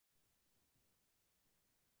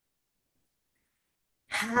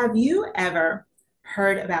Have you ever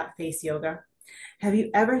heard about face yoga? Have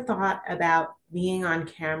you ever thought about being on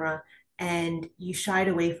camera and you shied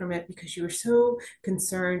away from it because you were so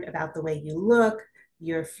concerned about the way you look,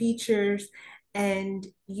 your features, and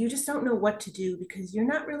you just don't know what to do because you're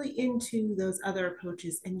not really into those other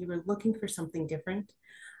approaches and you were looking for something different?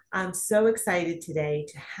 I'm so excited today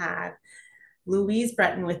to have Louise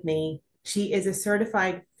Breton with me. She is a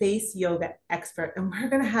certified face yoga expert, and we're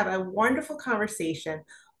going to have a wonderful conversation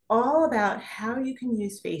all about how you can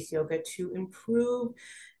use face yoga to improve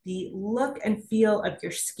the look and feel of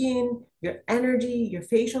your skin, your energy, your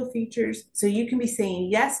facial features, so you can be saying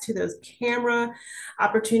yes to those camera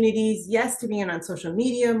opportunities, yes to being on social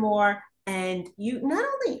media more. And you not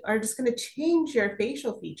only are just going to change your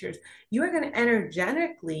facial features, you are going to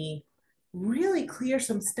energetically really clear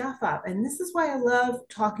some stuff up. And this is why I love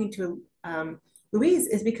talking to Louise,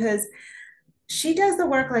 is because she does the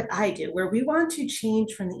work like I do, where we want to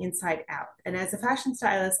change from the inside out. And as a fashion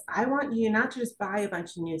stylist, I want you not to just buy a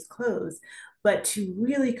bunch of new clothes, but to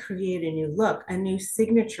really create a new look, a new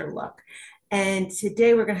signature look. And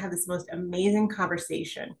today we're going to have this most amazing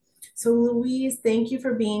conversation. So, Louise, thank you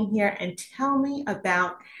for being here and tell me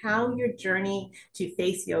about how your journey to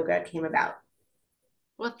face yoga came about.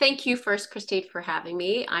 Well, thank you first, Christine, for having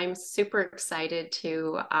me. I'm super excited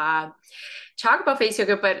to talk about face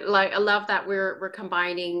yoga, but like I love that we're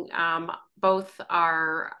combining both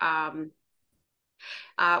our feng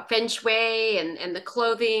shui and the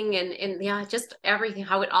clothing and yeah, just everything,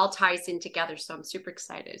 how it all ties in together. So I'm super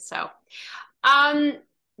excited. So um,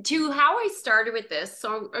 to how I started with this,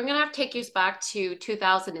 so I'm gonna have to take you back to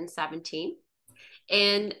 2017.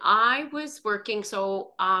 And I was working,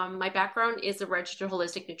 so my background is a registered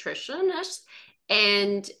holistic nutritionist.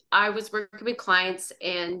 And I was working with clients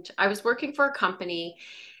and I was working for a company.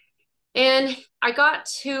 And I got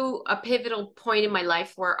to a pivotal point in my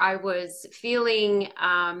life where I was feeling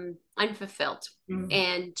unfulfilled. Mm.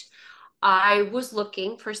 And I was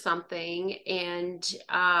looking for something. And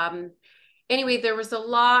anyway, there was a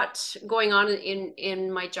lot going on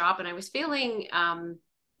in my job, and I was feeling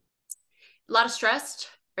a lot of stressed,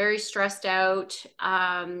 very stressed out.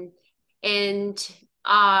 And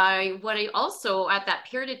what I also at that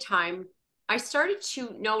period of time, I started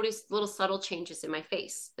to notice little subtle changes in my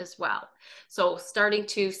face as well. So starting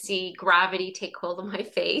to see gravity take hold of my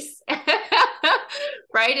face,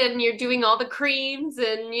 right? And you're doing all the creams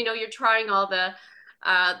and, you're trying all the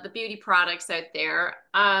beauty products out there.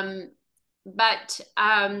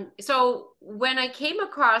 So when I came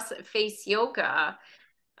across face yoga,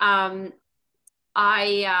 um,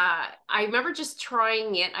 I remember just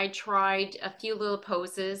trying it. I tried a few little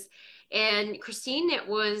poses, and Christine, it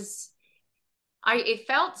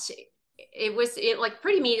felt it like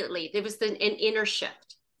pretty immediately there was an inner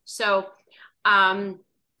shift. So um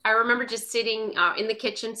I remember just sitting in the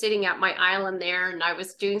kitchen, sitting at my island there, and I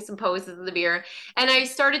was doing some poses in the mirror, and I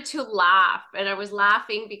started to laugh, and I was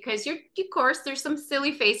laughing because of course, there's some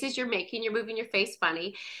silly faces you're making, you're moving your face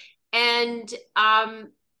funny, and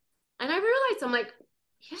I realized I'm like,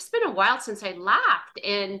 it's been a while since I laughed.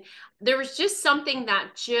 And there was just something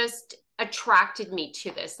that just attracted me to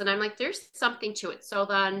this. And I'm like, there's something to it. So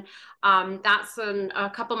then that's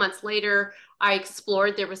a couple months later, I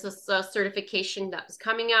explored, there was a certification that was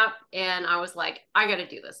coming up. And I was like, I got to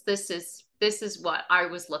do this. This is what I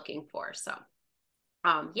was looking for. So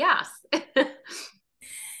yes.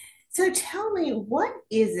 So tell me, what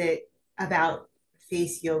is it about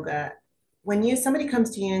face yoga when you somebody comes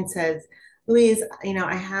to you and says, Louise,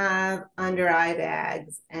 I have under eye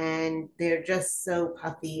bags and they're just so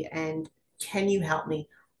puffy and can you help me?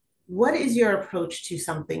 What is your approach to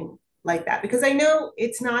something like that? Because I know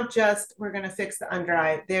it's not just we're going to fix the under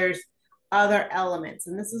eye. There's other elements.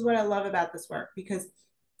 And this is what I love about this work because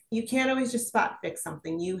you can't always just spot fix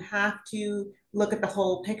something. You have to look at the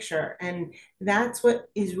whole picture. And that's what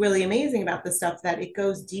is really amazing about this stuff, that it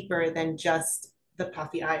goes deeper than just the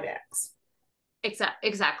puffy eye bags.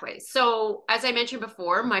 Exactly. So, as I mentioned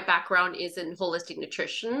before, my background is in holistic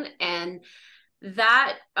nutrition, and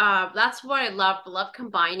that's what I love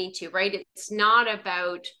combining two, right? It's not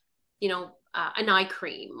about, an eye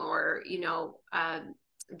cream or,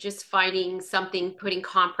 just finding something, putting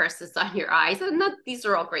compresses on your eyes. And these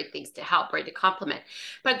are all great things to help, right? To complement.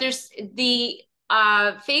 But there's the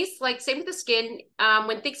face, like same with the skin.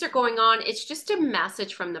 When things are going on, it's just a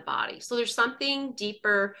message from the body. So there's something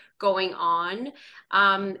deeper going on,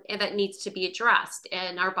 and that needs to be addressed.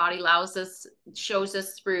 And our body shows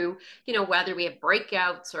us through, whether we have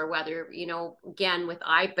breakouts or whether, again, with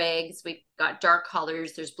eye bags, we've got dark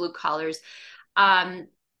colors, there's blue colors. Um,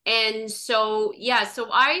 And so, yeah, so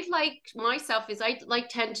I like myself is I like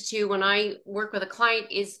tend to, when I work with a client,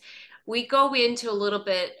 is we go into a little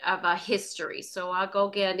bit of a history. So I'll go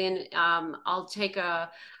get in, I'll take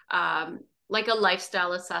like a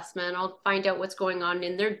lifestyle assessment. I'll find out what's going on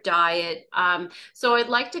in their diet. So I'd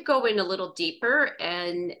like to go in a little deeper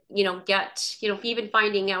and, get, even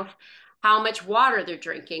finding out how much water they're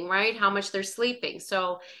drinking, right? How much they're sleeping.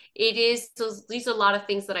 So these are a lot of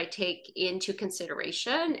things that I take into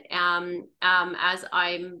consideration as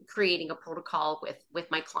I'm creating a protocol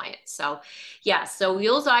with my clients. So yeah, so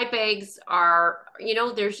Wheels eye bags are,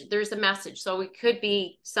 there's a message. So it could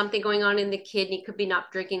be something going on in the kidney, it could be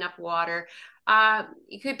not drinking enough water.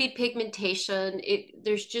 It could be pigmentation.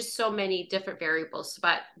 There's just so many different variables,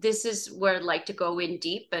 but this is where I'd like to go in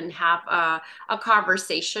deep and have a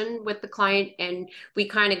conversation with the client, and we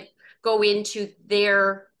kind of go into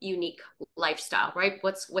their unique lifestyle, right?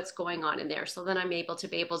 What's going on in there. So then I'm able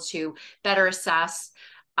to better assess,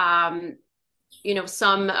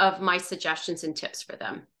 some of my suggestions and tips for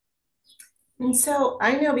them. And so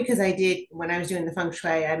I know because I did when I was doing the feng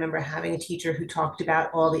shui, I remember having a teacher who talked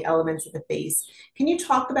about all the elements of the face. Can you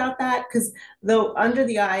talk about that? Because though under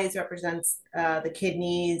the eyes represents the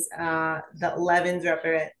kidneys, the 11s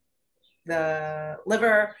represent the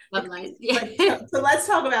liver. Bloodline. So let's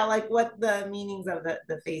talk about like what the meanings of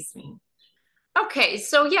the face mean. Okay,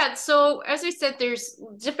 so yeah, so as I said, there's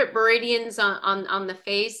different meridians on the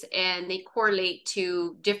face, and they correlate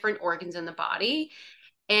to different organs in the body.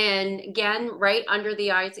 And again, right under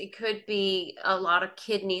the eyes, it could be a lot of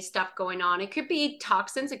kidney stuff going on. It could be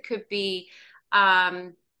toxins. It could be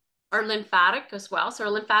our lymphatic as well. So our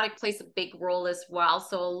lymphatic plays a big role as well.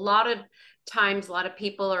 So a lot of times, a lot of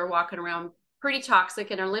people are walking around pretty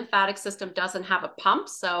toxic, and our lymphatic system doesn't have a pump.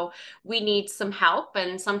 So we need some help,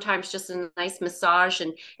 and sometimes just a nice massage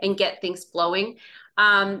and get things flowing.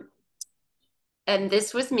 And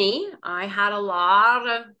this was me. I had a lot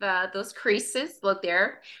of those creases, look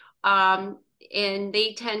there. And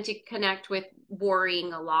they tend to connect with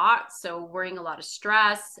worrying a lot. So worrying a lot of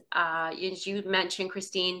stress. As you mentioned,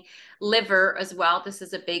 Christine, liver as well. This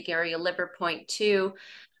is a big area, liver point too.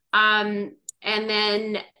 And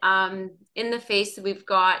then in the face,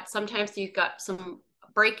 sometimes you've got some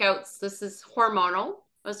breakouts. This is hormonal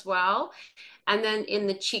as well. And then in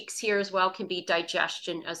the cheeks here as well can be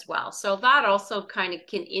digestion as well. So that also kind of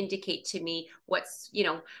can indicate to me what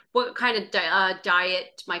kind of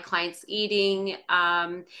diet my client's eating,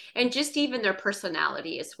 and just even their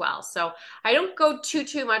personality as well. So I don't go too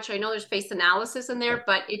much. I know there's face analysis in there,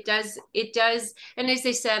 but it does. And as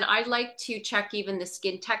I said, I like to check even the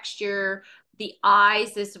skin texture, the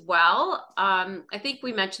eyes as well. I think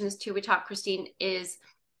we mentioned this too. We talked, Christine, is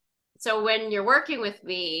so when you're working with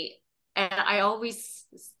me, and I always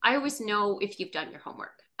know if you've done your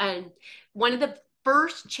homework. And one of the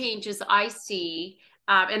first changes I see,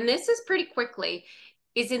 and this is pretty quickly,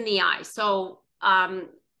 is in the eye. So,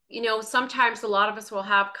 sometimes a lot of us will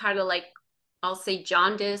have kind of like, I'll say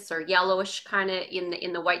jaundice or yellowish kind of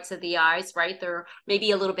in the whites of the eyes, right? They're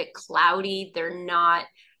maybe a little bit cloudy. They're not,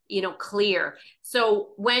 clear. So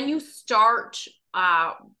when you start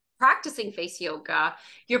practicing face yoga,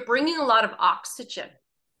 you're bringing a lot of oxygen,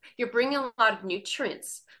 you're bringing a lot of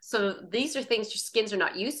nutrients. So these are things your skins are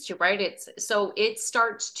not used to, right? So it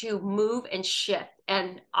starts to move and shift.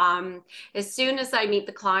 And as soon as I meet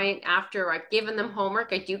the client after I've given them homework,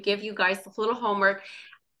 I do give you guys a little homework,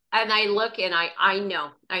 and I look and I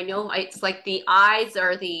know it's like the eyes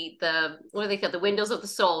are the what do they call the windows of the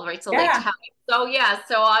soul, right? So they Yeah. tell you. So yeah,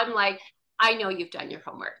 so I'm like, I know you've done your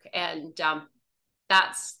homework, and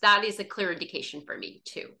that is a clear indication for me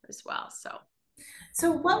too as well.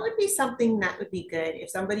 So what would be something that would be good if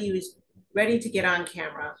somebody was ready to get on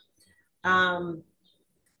camera? Um,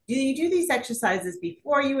 do you do these exercises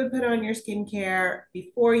before you would put on your skincare,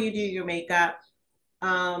 before you do your makeup?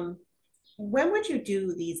 Um, when would you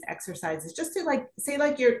do these exercises? Just to like say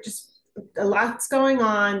like you're just a lot's going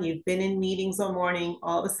on, you've been in meetings all morning,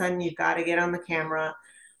 all of a sudden you've got to get on the camera.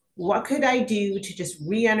 What could I do to just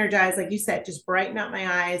re-energize, like you said, just brighten up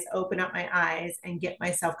my eyes, open up my eyes, and get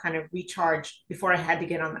myself kind of recharged before I had to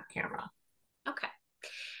get on that camera? okay.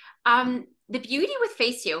 The beauty with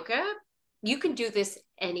face yoga, you can do this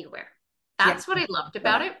anywhere. Yeah. That's what I loved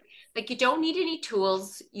about it. Like you don't need any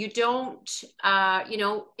tools. You don't,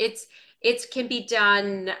 it can be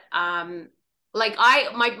done. Like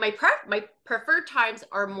my preferred times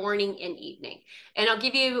are morning and evening, and I'll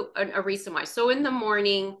give you a reason why. So in the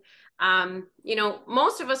morning,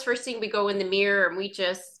 most of us first thing we go in the mirror and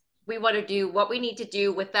we want to do what we need to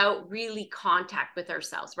do without really contact with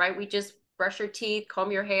ourselves, right? We just brush your teeth,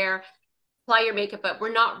 comb your hair, apply your makeup, but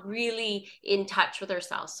we're not really in touch with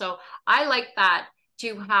ourselves. So I like that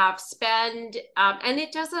to have spend, and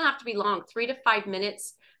it doesn't have to be long, 3 to 5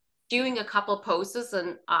 minutes doing a couple poses.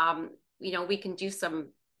 And, we can do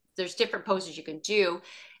there's different poses you can do.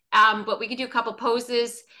 But we can do a couple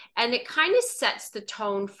poses, and it kind of sets the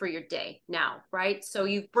tone for your day now, right? So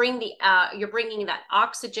you're bringing that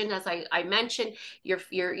oxygen, as I mentioned. You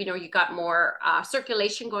got more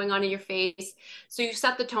circulation going on in your face, so you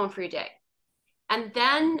set the tone for your day. And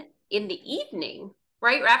then in the evening,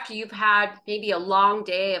 right after you've had maybe a long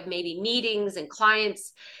day of maybe meetings and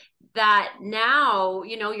clients, that now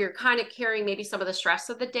you're kind of carrying maybe some of the stress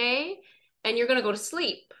of the day, and you're going to go to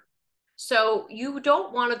sleep. So you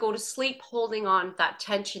don't want to go to sleep holding on that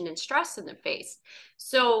tension and stress in the face.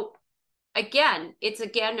 So again,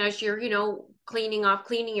 as you're,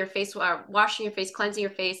 cleaning your face, washing your face, cleansing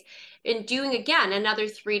your face, and doing again another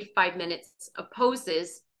 3 to 5 minutes of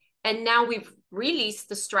poses. And now we've released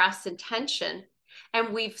the stress and tension,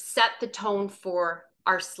 and we've set the tone for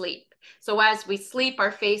our sleep. So as we sleep,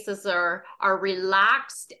 our faces are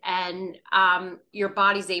relaxed, and your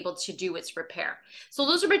body's able to do its repair. So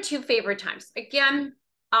those are my two favorite times. Again,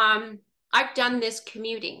 I've done this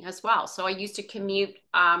commuting as well. So I used to commute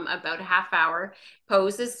about a half hour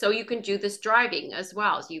poses. So you can do this driving as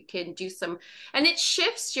well. So you can do and it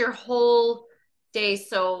shifts your whole day.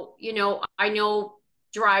 So, I know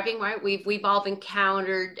driving, right? We've all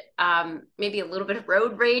encountered maybe a little bit of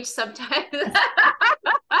road rage sometimes.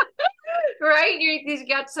 Right? You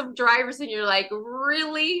got some drivers and you're like,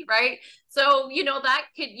 really? Right? So,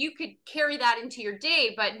 you could carry that into your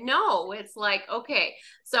day, but no, it's like, okay.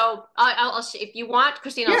 So if you want,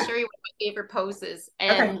 Christine, I'll Yeah. show you one of my favorite poses,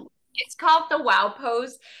 Okay. and it's called the wow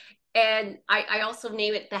pose. And I also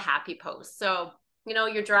name it the happy pose. So,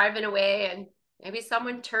 you're driving away and maybe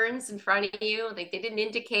someone turns in front of you, they didn't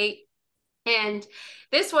indicate. And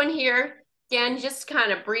this one here, again, just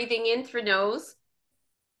kind of breathing in through nose,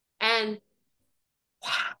 and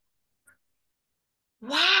wow,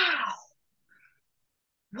 wow,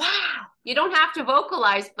 wow. You don't have to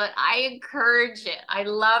vocalize, but I encourage it. I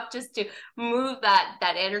love just to move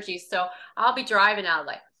that energy. So I'll be driving out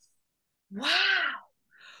like, wow,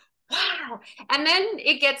 wow. And then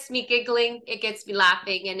it gets me giggling, it gets me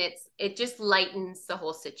laughing, and it just lightens the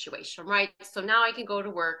whole situation, right? So now I can go to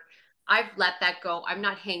work. I've let that go. I'm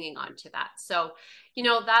not hanging on to that. So,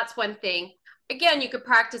 that's one thing. Again, you could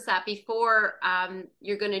practice that before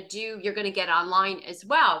you're going to get online as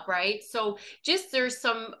well, right? So there's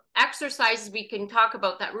some exercises we can talk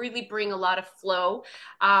about that really bring a lot of flow.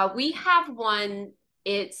 We have one,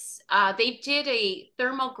 they did a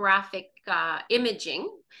thermographic imaging.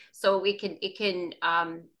 So it can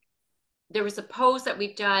there was a pose that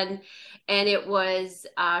we've done, and it was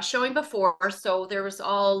showing before. So there was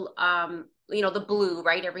all, the blue,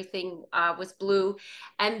 right? Everything was blue.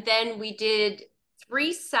 And then we did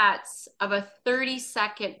 3 sets of a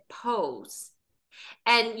 30-second pose.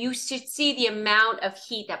 And you should see the amount of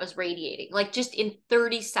heat that was radiating, like just in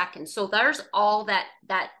 30 seconds. So there's all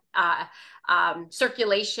that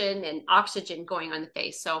circulation and oxygen going on the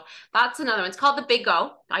face. So that's another one. It's called the Big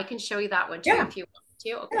O. I can show you that one too Yeah. if you want to.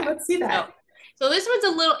 Yeah. Okay. Let's see So, that. so this one's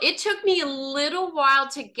it took me a little while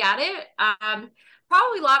to get it.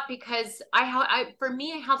 Probably a lot because for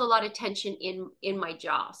me, I held a lot of tension in my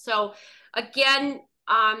jaw. So again,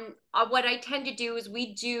 what I tend to do is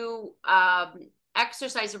we do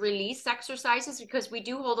exercise release exercises, because we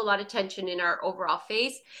do hold a lot of tension in our overall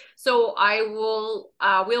face. So we'll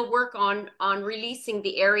work on releasing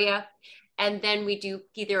the area, and then we do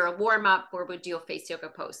either a warm up or we do a face yoga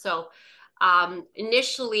pose. So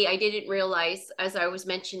initially I didn't realize, as I was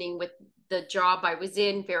mentioning, with the job I was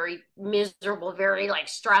in, very miserable, very like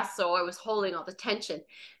stressed, so I was holding all the tension.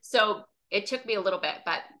 So it took me a little bit,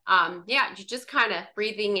 but yeah, you just kind of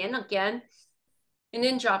breathing in again, and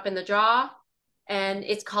then drop in the jaw, and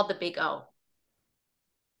it's called the Big O.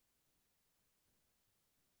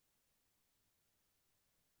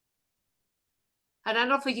 I don't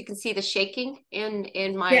know if you can see the shaking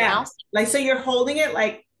in my Yeah. mouse. Like, so you're holding it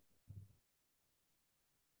like,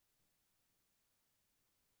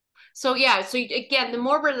 So yeah, so again, the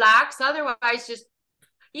more relaxed, otherwise just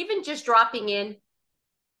dropping in.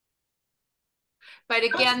 But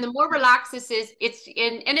again, the more relaxed this is,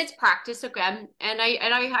 it's practice again. And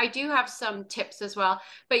I do have some tips as well,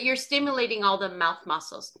 but you're stimulating all the mouth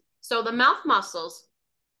muscles. So the mouth muscles,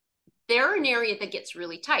 they're an area that gets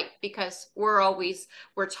really tight because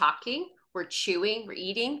we're talking, we're chewing, we're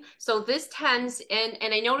eating. So this tends, and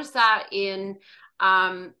I noticed that in,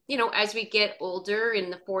 as we get older in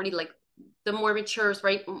the 40, like the more matures,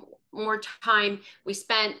 right? More time we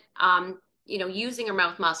spent, using our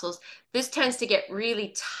mouth muscles, this tends to get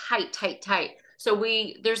really tight, tight, tight. So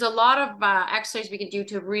there's a lot of exercise we can do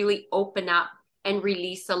to really open up and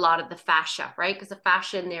release a lot of the fascia, right? Because the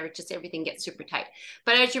fascia in there, just everything gets super tight.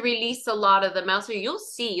 But as you release a lot of the muscle,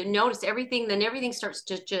 you notice everything, then everything starts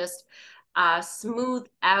to just smooth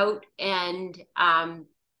out. And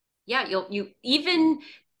yeah, you even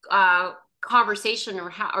conversation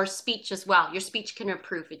or speech as well. Your speech can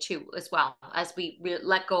improve it too, as well as we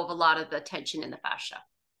let go of a lot of the tension in the fascia.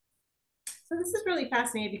 So this is really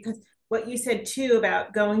fascinating because what you said too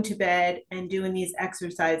about going to bed and doing these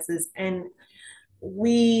exercises, and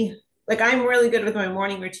we like I'm really good with my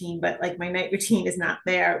morning routine, but like my night routine is not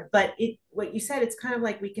there. But it what you said, it's kind of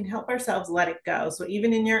like we can help ourselves let it go. So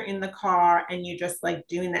even in you're in the car and you just like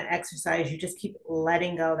doing that exercise, you just keep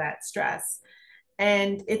letting go that stress.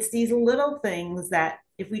 And it's these little things that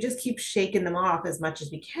if we just keep shaking them off as much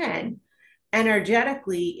as we can,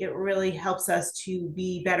 energetically, it really helps us to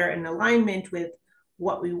be better in alignment with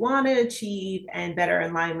what we want to achieve and better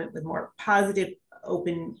alignment with more positive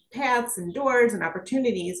open paths and doors and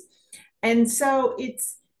opportunities. And so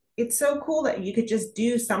it's so cool that you could just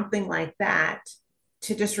do something like that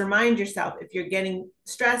to just remind yourself if you're getting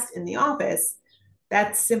stressed in the office,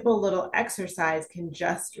 that simple little exercise can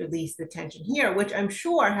just release the tension here, which I'm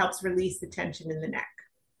sure helps release the tension in the neck.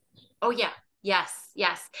 Oh yeah. Yes,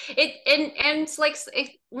 yes. And it's like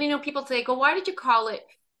people say, "Go, why did you call it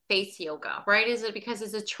face yoga?" Right? Is it because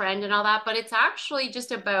it's a trend and all that? But it's actually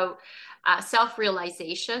just about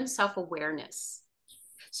self-realization, self-awareness.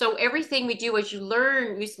 So everything we do, as you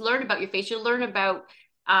learn about your face, you learn about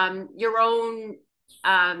your own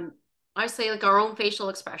I say like our own facial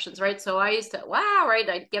expressions, right? So I used to, wow, right?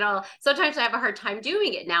 I get all, sometimes I have a hard time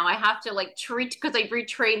doing it now. I have to like treat because I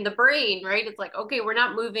retrain the brain, right? It's like, okay, we're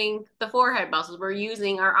not moving the forehead muscles, we're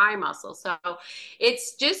using our eye muscles. So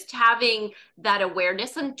it's just having that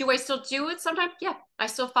awareness. And do I still do it sometimes? Yeah, I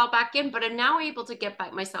still fall back in, but I'm now able to get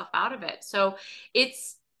back myself out of it. So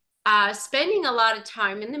it's spending a lot of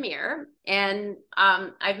time in the mirror. And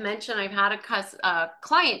I've mentioned I've had a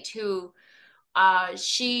client who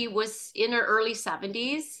she was in her early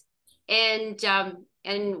 70s,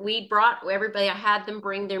 and we brought everybody. I had them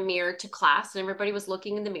bring their mirror to class, and everybody was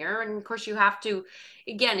looking in the mirror. And of course, you have to.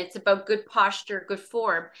 Again, it's about good posture, good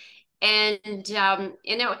form. And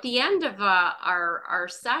at the end of our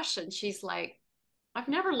session, she's like, "I've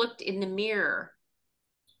never looked in the mirror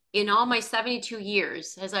in all my 72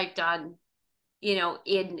 years as I've done,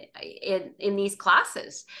 in these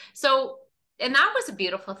classes." So, and that was a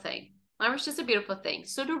beautiful thing. That was just a beautiful thing.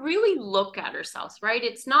 So to really look at ourselves, right?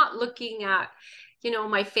 It's not looking at,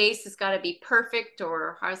 my face has got to be perfect,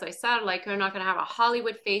 or as I said, like I'm not going to have a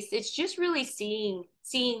Hollywood face. It's just really seeing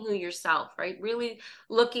who yourself, right? Really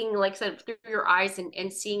looking, like I said, through your eyes,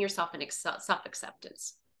 and seeing yourself in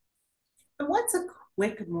self-acceptance. And what's a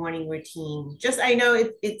quick morning routine? Just I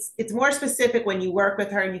know it's more specific when you work with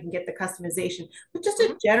her and you can get the customization, but just a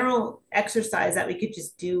Mhm. general exercise that we could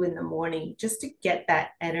just do in the morning just to get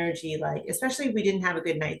that energy, like especially if we didn't have a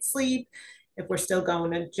good night's sleep, if we're still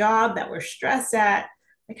going to a job that we're stressed at,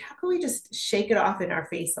 like how can we just shake it off in our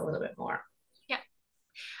face a little bit more? Yeah.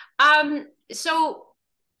 So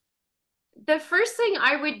the first thing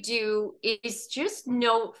I would do is just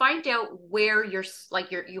find out where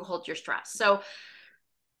you hold your stress. So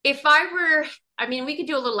if I were, I mean, we could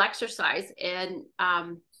do a little exercise, and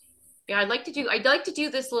yeah, I'd like to do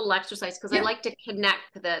this little exercise because I Yeah. like to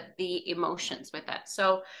connect the emotions with it.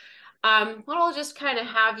 So what I'll just kind of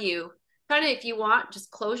have you kind of, if you want, just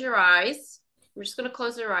close your eyes. We're just going to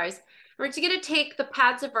close our eyes. We're just going to take the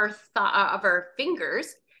pads of our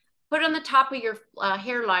fingers, put it on the top of your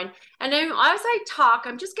hairline, and then as I talk,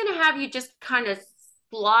 I'm just going to have you just kind of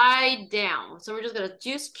slide down. So we're just going to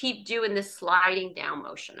just keep doing this sliding down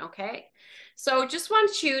motion, okay? So just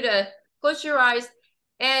want you to close your eyes,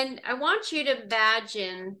 and I want you to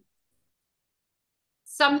imagine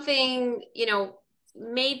something,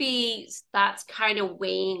 maybe that's kind of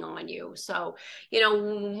weighing on you. So,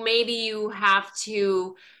 maybe you have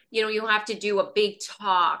to do a big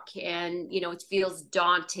talk, and, it feels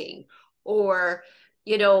daunting, or,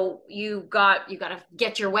 you got to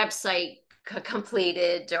get your website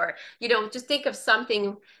completed, or, just think of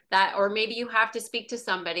something that, or maybe you have to speak to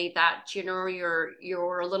somebody that,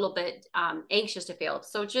 you're a little bit anxious to fail.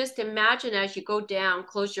 So just imagine as you go down,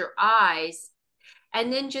 close your eyes,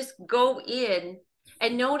 and then just go in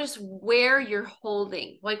and notice where you're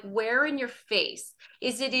holding, like where in your face.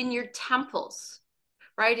 Is it in your temples,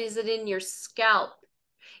 right? Is it in your scalp?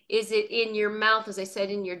 Is it in your mouth? As I said,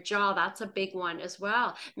 in your jaw, that's a big one as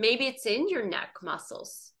well. Maybe it's in your neck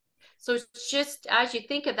muscles. So it's just as you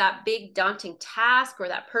think of that big daunting task or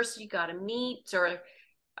that person you got to meet, or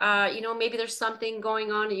maybe there's something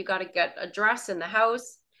going on and you got to get a dress in the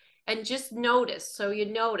house, and just notice. So you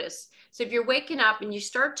notice. So if you're waking up and you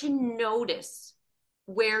start to notice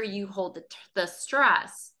where you hold the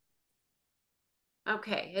stress,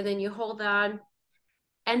 okay, and then you hold on.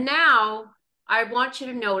 And now I want you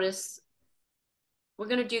to notice, we're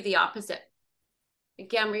going to do the opposite.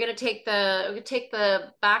 Again, we're going to take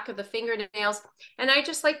the back of the fingernails, and I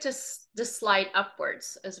just like to slide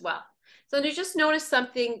upwards as well. So to just notice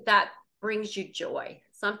something that brings you joy,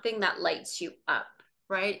 something that lights you up,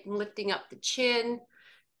 right? And lifting up the chin,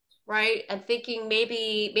 right? And thinking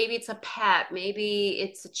maybe it's a pet, maybe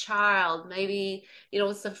it's a child, maybe,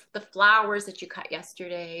 it's the flowers that you cut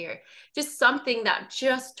yesterday, or just something that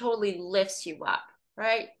just totally lifts you up,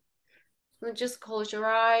 right? And just close your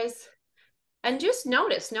eyes. And just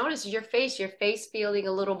notice your face feeling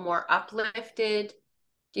a little more uplifted.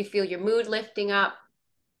 Do you feel your mood lifting up?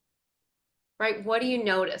 Right? What do you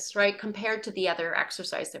notice, right? Compared to the other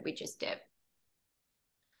exercise that we just did.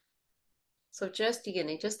 So just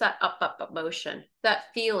beginning, just that up motion,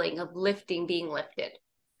 that feeling of lifting, being lifted.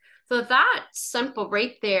 So that's simple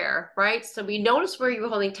right there, right? So we notice where you were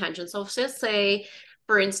holding tension. So just say,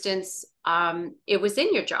 for instance, it was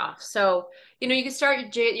in your jaw. So, you can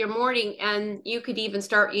start your morning, and you could even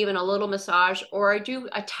start even a little massage, or I do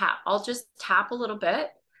a tap. I'll just tap a little bit.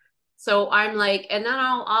 So I'm like, and then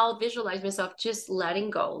I'll visualize myself just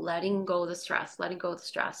letting go the stress, letting go of the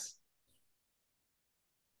stress.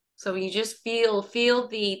 So you just feel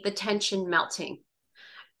the tension melting.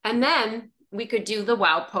 And then we could do the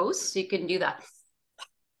wow pose. So you can do that.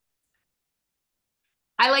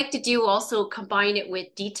 I like to do also combine it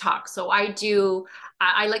with detox. So I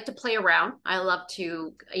like to play around. I love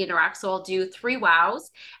to interact. So I'll do 3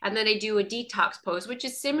 wows, and then I do a detox pose, which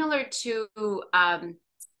is similar to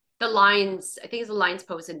the lines. I think it's the lines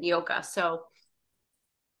pose in yoga. So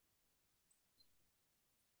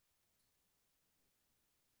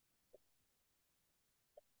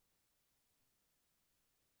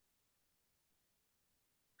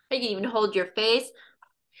you can even hold your face,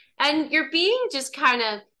 and you're being just kind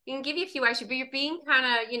of, you can give you a few extra, but you're being kind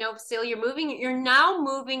of, still you're now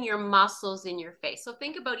moving your muscles in your face. So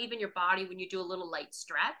think about even your body when you do a little light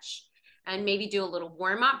stretch and maybe do a little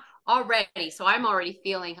warm up already. So I'm already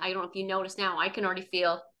feeling, I don't know if you notice now, I can already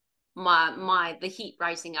feel the heat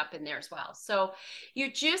rising up in there as well. So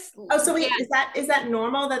you just, Oh, so again, wait, is that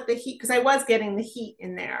normal that the heat, because I was getting the heat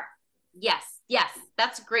in there. yes,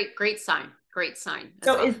 that's a great sign. Great sign as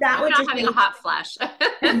So well. is that I'm what not you're having a saying? hot flash.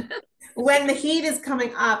 When the heat is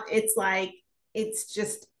coming up, it's like it's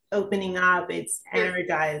just opening up, it's you're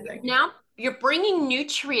energizing. now you're bringing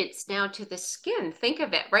nutrients now to the skin. Think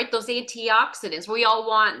of it, right? Those antioxidants. We all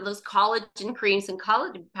want those collagen creams and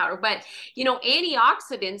collagen powder, but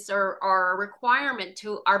antioxidants are a requirement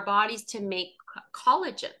to our bodies to make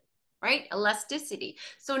collagen, right? Elasticity.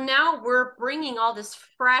 So now we're bringing all this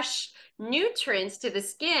fresh nutrients to the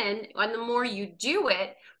skin, and the more you do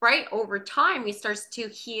it, right, over time, it starts to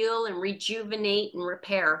heal and rejuvenate and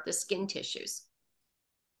repair the skin tissues.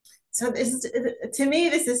 So this is, to me,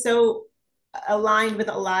 this is so aligned with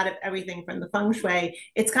a lot of everything from the feng shui.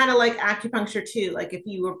 It's kind of like acupuncture too. Like if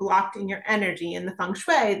you were blocked in your energy, in the feng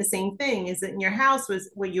shui, the same thing is that in your house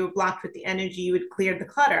was where you were blocked with the energy, you would clear the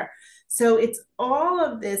clutter. So it's all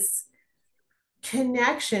of this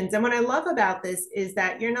connections. And what I love about this is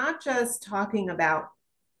that you're not just talking about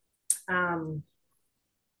um,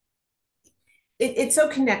 it's so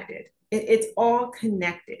connected. It's all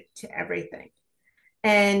connected to everything.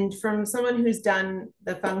 And from someone who's done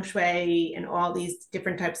the feng shui and all these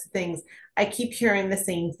different types of things, I keep hearing the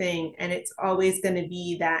same thing. And it's always going to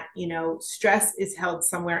be that, stress is held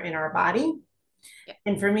somewhere in our body. Yeah.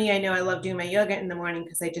 And for me, I know I love doing my yoga in the morning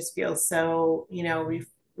because I just feel so,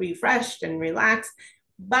 refreshed and relaxed.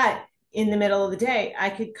 But in the middle of the day, I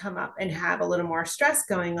could come up and have a little more stress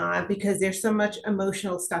going on because there's so much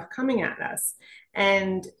emotional stuff coming at us.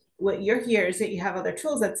 And what you're here is that you have other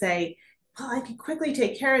tools that say, well, I can quickly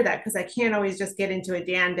take care of that because I can't always just get into a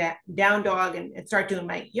down dog and start doing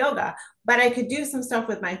my yoga, but I could do some stuff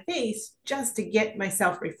with my face just to get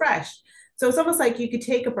myself refreshed. So it's almost like you could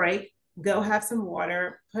take a break, go have some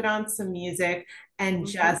water, put on some music, and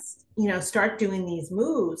Mm-hmm. just, start doing these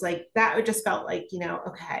moves. Like that just felt like,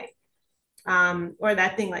 okay. Or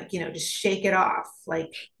that thing, like, just shake it off.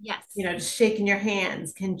 Like, Yes. just shaking your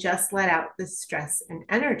hands can just let out the stress and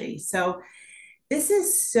energy. So this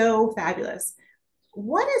is so fabulous.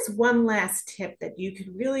 What is one last tip that you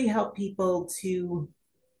could really help people to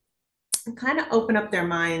kind of open up their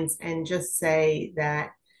minds and just say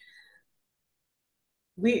that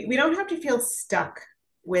we don't have to feel stuck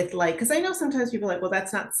with like, because I know sometimes people are like, well,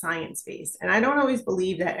 that's not science based. And I don't always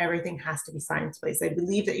believe that everything has to be science based. I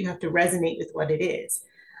believe that you have to resonate with what it is.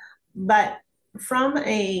 But from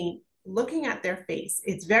a looking at their face,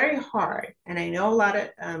 it's very hard. And I know a lot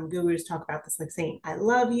of gurus talk about this, like saying, I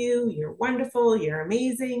love you, you're wonderful, you're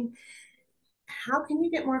amazing. How can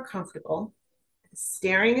you get more comfortable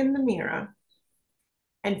staring in the mirror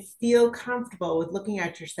and feel comfortable with looking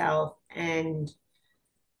at yourself and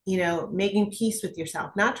making peace with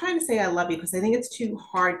yourself, not trying to say I love you because I think it's too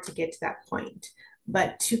hard to get to that point,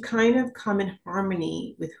 but to kind of come in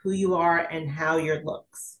harmony with who you are and how your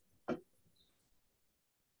looks.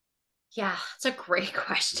 Yeah, it's a great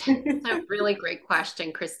question. It's a really great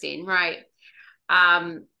question, Christine. Right.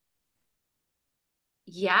 Um,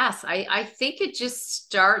 yes, I think it just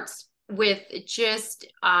starts with just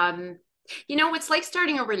it's like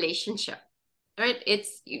starting a relationship. Right.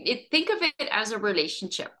 Think of it as a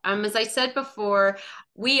relationship. As I said before,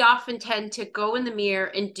 we often tend to go in the mirror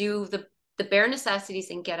and do the bare necessities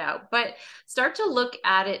and get out, but start to look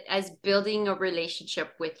at it as building a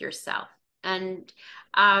relationship with yourself. And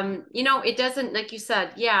it doesn't, like you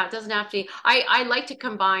said, yeah, it doesn't have to be. I like to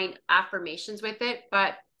combine affirmations with it,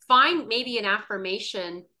 but find maybe an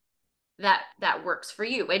affirmation that works for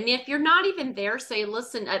you. And if you're not even there, say,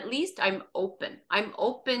 listen, at least I'm open. I'm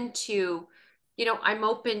open to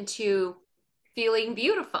feeling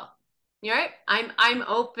beautiful. Right? I'm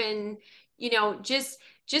open,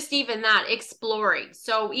 just even that exploring.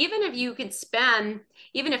 So even if you can spend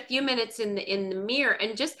even a few minutes in the mirror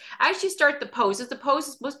and just as you start the poses,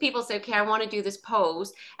 most people say, okay, I want to do this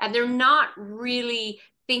pose, and they're not really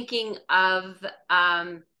thinking of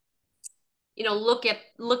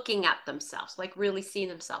looking at themselves, like really seeing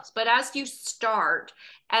themselves. But as you start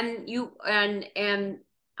and you and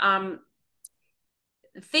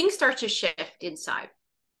things start to shift inside.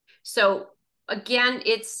 So again,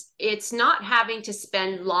 it's not having to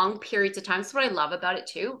spend long periods of time. That's what I love about it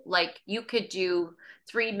too. Like you could do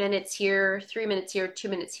 3 minutes here, 3 minutes here, 2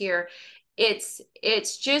 minutes here. It's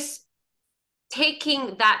just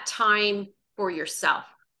taking that time for yourself.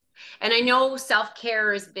 And I know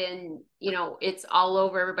self-care has been, it's all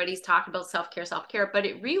over. Everybody's talking about self-care, but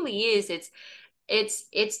it really is.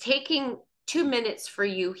 It's taking 2 minutes for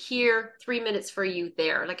you here, 3 minutes for you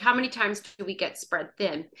there. Like how many times do we get spread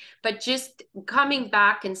thin? But just coming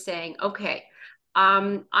back and saying, okay,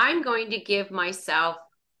 I'm going to give myself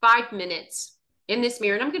 5 minutes in this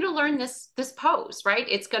mirror and I'm going to learn this pose, right?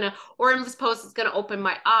 Or in this pose, it's going to open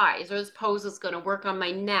my eyes, or this pose is going to work on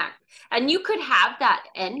my neck. And you could have that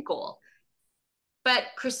end goal. But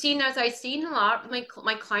Christina, as I've seen a lot of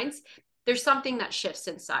my clients, there's something that shifts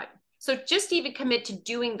inside. So just even commit to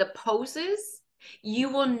doing the poses. You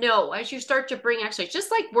will know as you start to bring exercise, just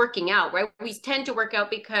like working out, right? We tend to work out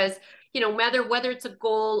because, whether it's a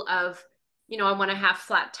goal of, I want to have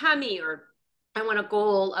flat tummy, or I want a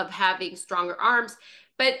goal of having stronger arms.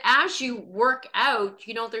 But as you work out,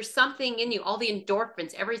 there's something in you, all the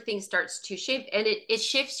endorphins, everything starts to shift, and it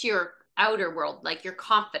shifts your outer world, like your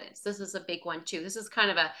confidence. This is a big one too. This is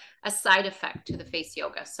kind of a side effect to the face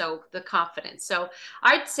yoga. So the confidence. So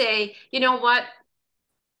I'd say, you know what,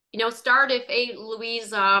 start if, hey,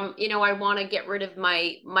 Louise, I want to get rid of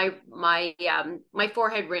my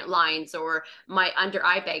forehead lines or my under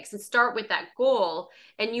eye bags, and start with that goal.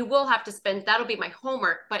 And you will have to spend, that'll be my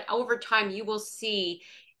homework, but over time you will see,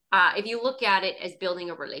 if you look at it as building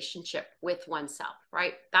a relationship with oneself,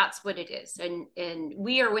 right? That's what it is. And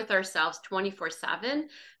we are with ourselves 24/7.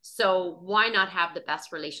 So why not have the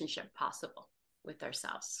best relationship possible with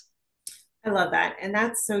ourselves? I love that. And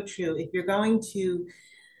that's so true. If you're going to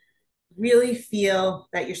really feel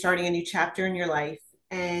that you're starting a new chapter in your life,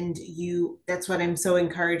 and that's what I'm so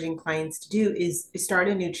encouraging clients to do is start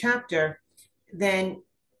a new chapter, then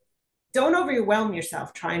don't overwhelm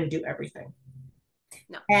yourself trying to do everything.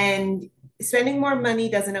 No. And spending more money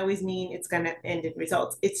doesn't always mean it's going to end in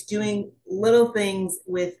results. It's doing little things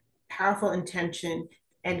with powerful intention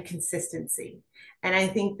and consistency. And I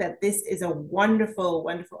think that this is a wonderful,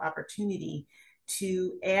 wonderful opportunity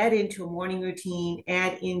to add into a morning routine,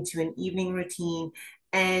 add into an evening routine.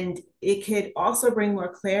 And it could also bring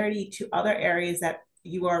more clarity to other areas that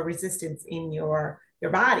you are resistant in your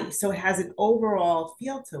body. So it has an overall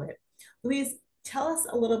feel to it. Louise, tell us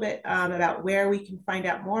a little bit about where we can find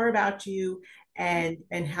out more about you and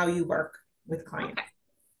how you work with clients.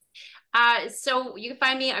 Okay. So you can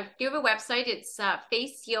find me, I do have a website. It's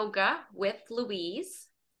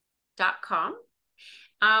faceyogawithlouise.com.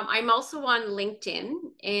 I'm also on LinkedIn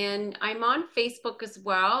and I'm on Facebook as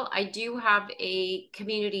well. I do have a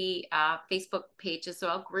community Facebook page as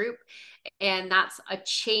well, group, and that's a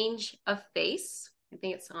change of face. I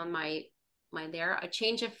think it's on my there, a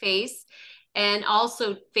change of face, and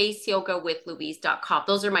also face yoga with louise.com.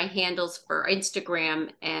 Those are my handles for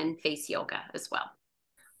Instagram and face yoga as well.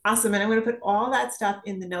 Awesome. And I'm going to put all that stuff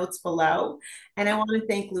in the notes below. And I want to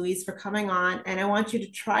thank Louise for coming on. And I want you to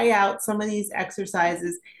try out some of these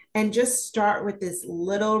exercises and just start with this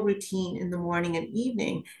little routine in the morning and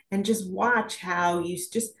evening and just watch how you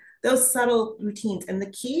just those subtle routines. And the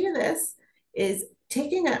key to this is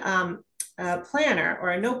taking a planner or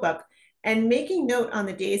a notebook and making note on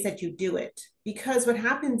the days that you do it. Because what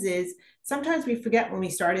happens is sometimes we forget when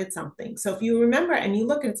we started something. So if you remember and you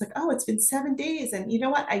look and it's like, oh, it's been 7 days. And you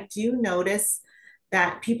know what? I do notice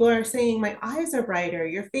that people are saying my eyes are brighter,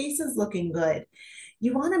 your face is looking good.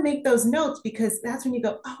 You want to make those notes because that's when you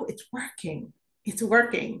go, oh, it's working. It's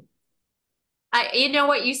working. You know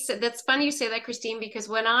what you said? That's funny you say that, Christine, because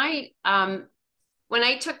when I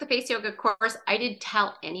took the face yoga course, I didn't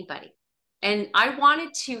tell anybody. And I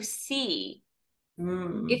wanted to see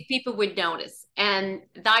Mm. if people would notice. And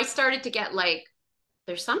I started to get like,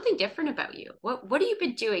 there's something different about you. What have you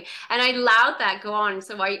been doing? And I allowed that go on.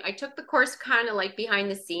 So I took the course kind of like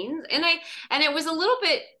behind the scenes. And it was a little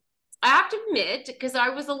bit, I have to admit, because I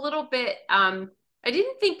was a little bit I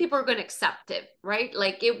didn't think people were going to accept it, right?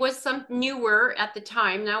 Like it was some newer at the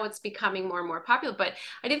time. Now it's becoming more and more popular, but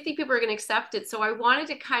I didn't think people were going to accept it. So I wanted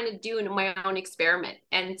to kind of do my own experiment.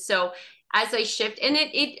 And so as I shift, and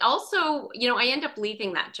it also, I end up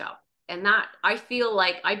leaving that job. And that I feel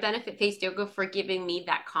like I benefit face yoga for giving me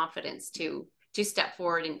that confidence to step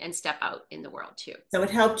forward and step out in the world too. So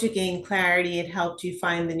it helped you gain clarity. It helped you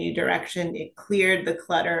find the new direction. It cleared the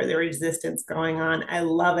clutter, the resistance going on. I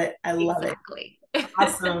love it. I love it. Exactly.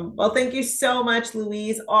 Awesome. Well, thank you so much,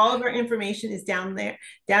 Louise. All of our information is down there,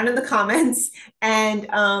 down in the comments. And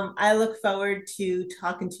I look forward to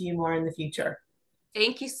talking to you more in the future.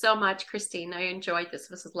 Thank you so much, Christine. I enjoyed this.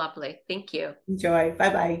 This was lovely. Thank you. Enjoy. Bye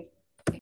bye.